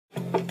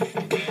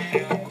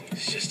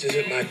just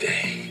isn't my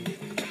day.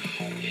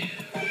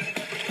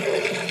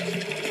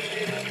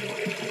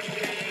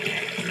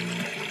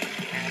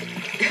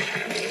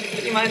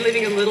 You mind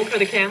leaving a little for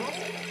the camels?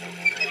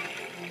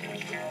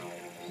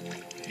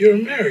 You're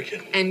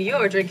American. And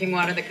you're drinking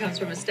water that comes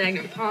from a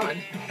stagnant pond.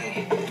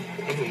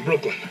 I'm from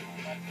Brooklyn.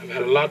 I've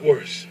had a lot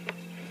worse.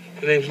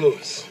 The name's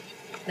Lewis.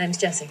 Name's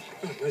Jessie.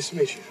 Oh, nice to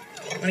meet you.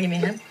 Want to give me a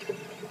hand?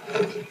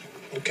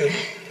 Okay.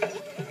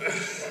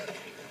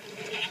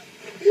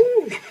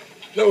 Woo.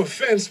 No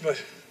offense,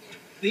 but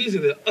these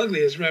are the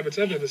ugliest rabbits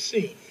I've ever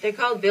seen. They're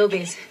called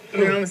bilbies.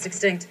 They're almost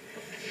extinct.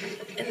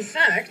 In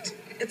fact,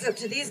 it's up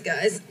to these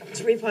guys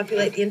to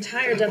repopulate the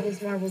entire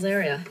Devil's Marbles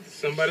area.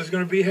 Somebody's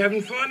gonna be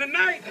having fun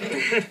tonight.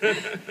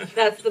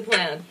 That's the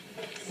plan.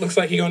 Looks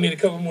like you're gonna need a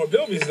couple more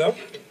bilbies, though.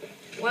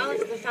 Well,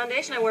 if the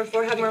foundation I work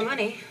for had more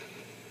money.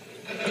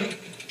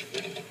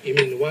 You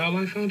mean the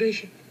Wildlife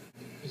Foundation?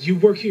 You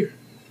work here?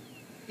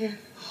 Yeah.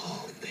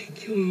 Oh,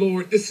 thank you,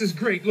 Lord. This is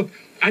great. Look,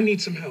 I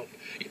need some help.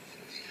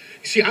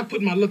 You see, I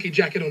put my lucky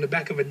jacket on the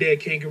back of a dead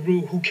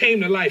kangaroo who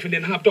came to life and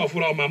then hopped off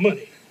with all my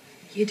money.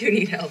 You do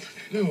need help.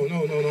 No.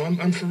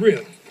 I'm for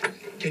real.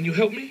 Can you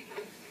help me?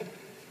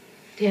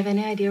 Do you have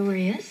any idea where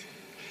he is?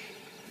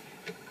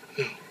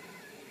 No.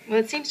 Well,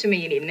 it seems to me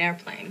you need an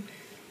airplane.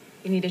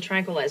 You need a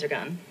tranquilizer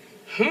gun.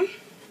 Huh?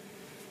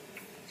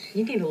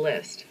 You need a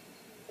list.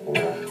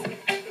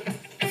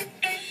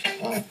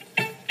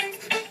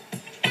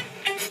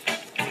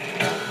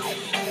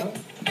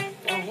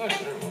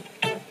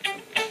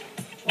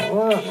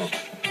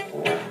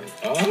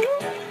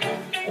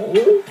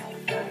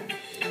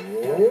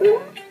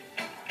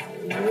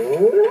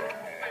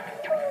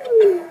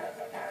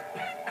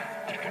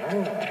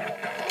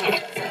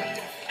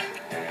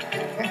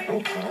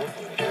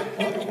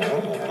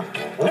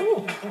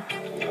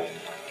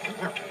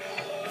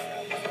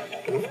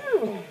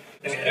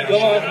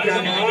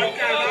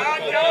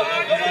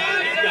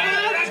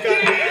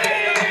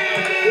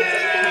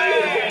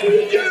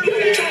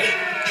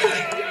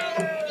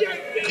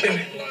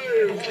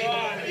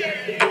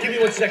 Give me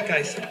 1 sec,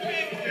 guys.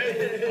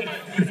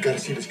 You've got to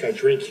see this guy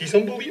drink. He's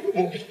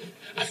unbelievable.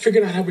 I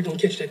figured out how we're gonna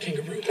catch that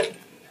kangaroo.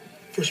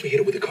 First we hit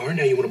it with a car,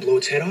 now you want to blow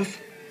its head off?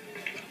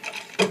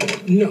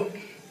 No.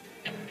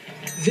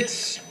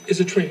 This is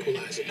a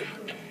tranquilizer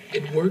gun.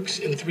 It works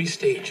in 3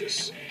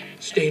 stages.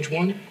 Stage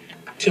 1,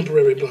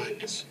 temporary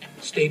blindness.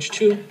 Stage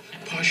 2,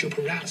 partial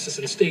paralysis.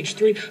 And stage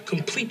 3,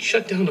 complete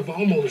shutdown of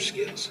all motor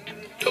skills.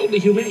 Totally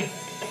humane.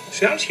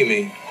 Sounds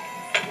humane.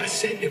 I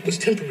said it was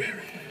temporary.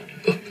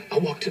 Look, I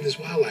walked to this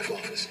wildlife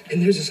office,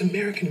 and there's this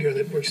American girl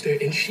that works there,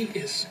 and she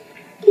is...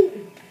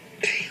 Ooh,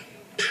 damn.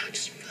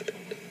 Just...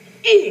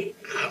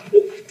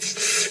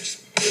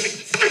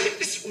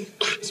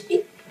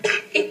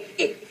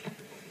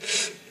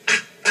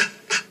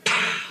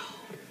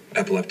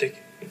 Epileptic.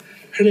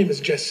 Her name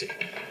is Jessie,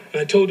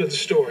 and I told her the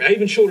story. I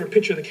even showed her a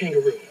picture of the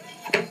kangaroo.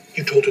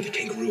 You told her the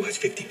kangaroo has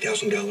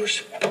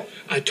 $50,000.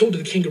 I told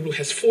her the kangaroo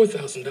has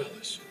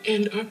 $4,000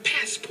 and our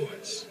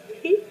passports.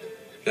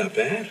 Not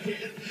bad. Yeah.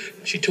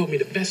 She told me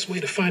the best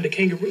way to find a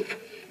kangaroo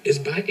is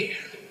by air.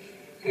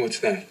 What's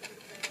that?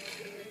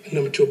 A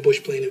number to a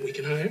bush plane that we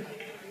can hire.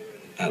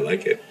 I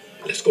like it.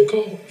 Let's go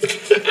call.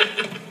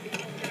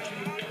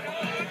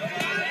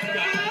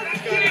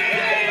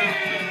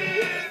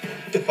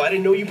 If I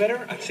didn't know you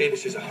better, I'd say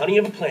this is a honey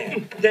of a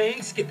plan.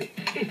 Dang, Skippy.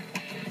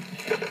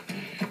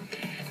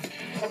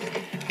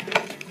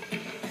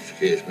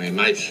 Excuse me,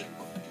 mate.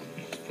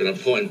 Gonna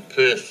point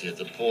Percy at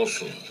the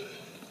porcelain.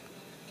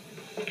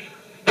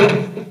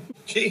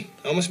 Gee,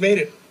 almost made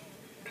it.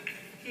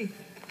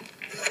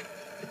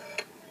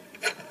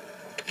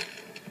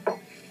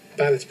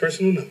 Violet's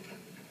personal number.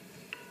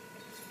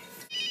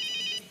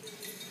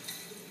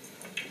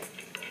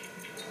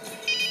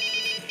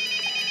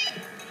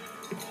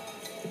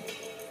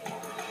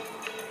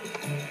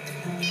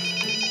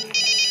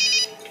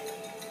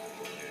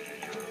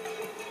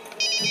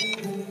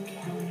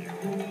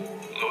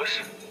 Lewis?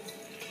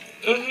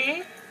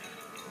 Mm-hmm.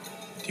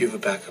 Do you have a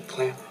backup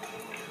plan?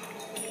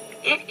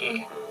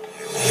 Mm-mm.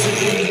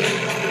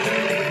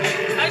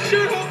 I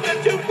sure hope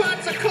the 2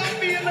 pots of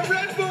coffee and the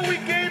Red Bull we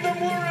gave him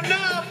were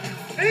enough.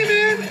 Hey,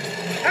 man,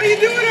 how you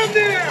doing up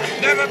there?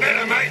 Never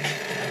better, mate.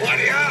 Why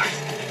do you ask?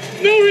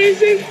 No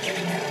reason.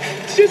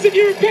 It's just that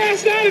you were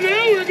passed out an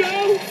hour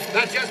ago.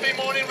 That's just me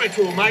morning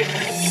ritual, mate.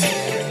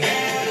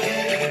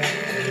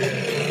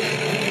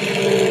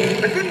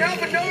 I couldn't help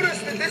but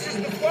notice that this is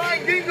the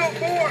Flying Dingo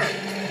 4.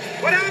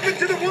 What happened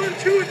to the 1,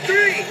 2, and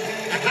 3?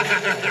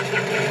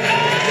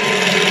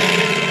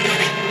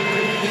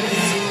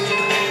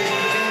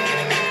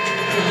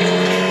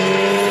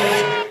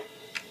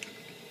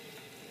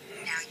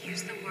 Now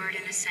use the word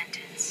in a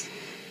sentence.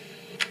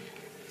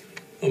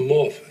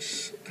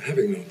 Amorphous,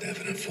 having no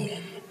definite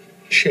form.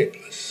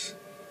 Shapeless,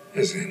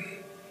 as in,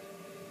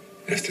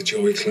 after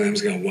Joey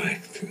Clams got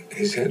whacked,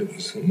 his head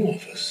was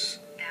amorphous.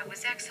 That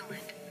was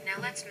excellent.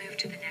 Now let's move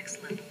to the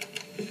next level.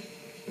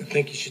 I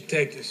think you should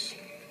take this.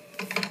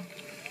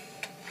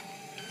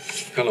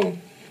 Hello.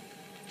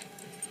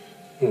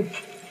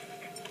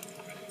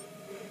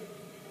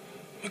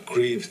 I'm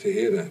grieved to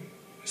hear that,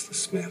 Mr.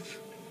 Smith.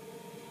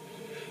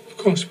 Of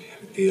course we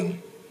had a deal.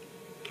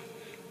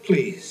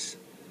 Please,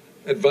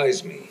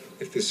 advise me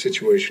if this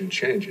situation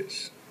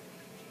changes.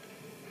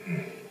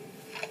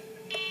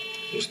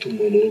 Those two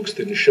mamalukes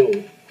didn't show.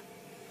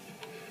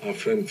 Our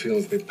friend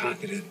feels they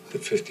pocketed the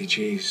 50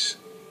 G's.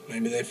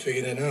 Maybe they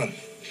figured it out.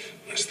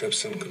 My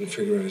stepson couldn't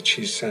figure out a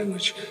cheese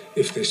sandwich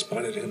if they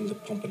spotted him to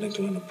pump a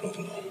nickel on a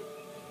provolone.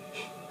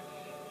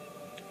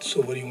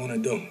 So what do you want to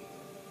do?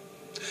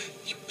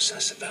 You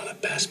possess a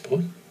valid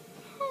passport?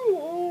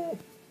 Oh.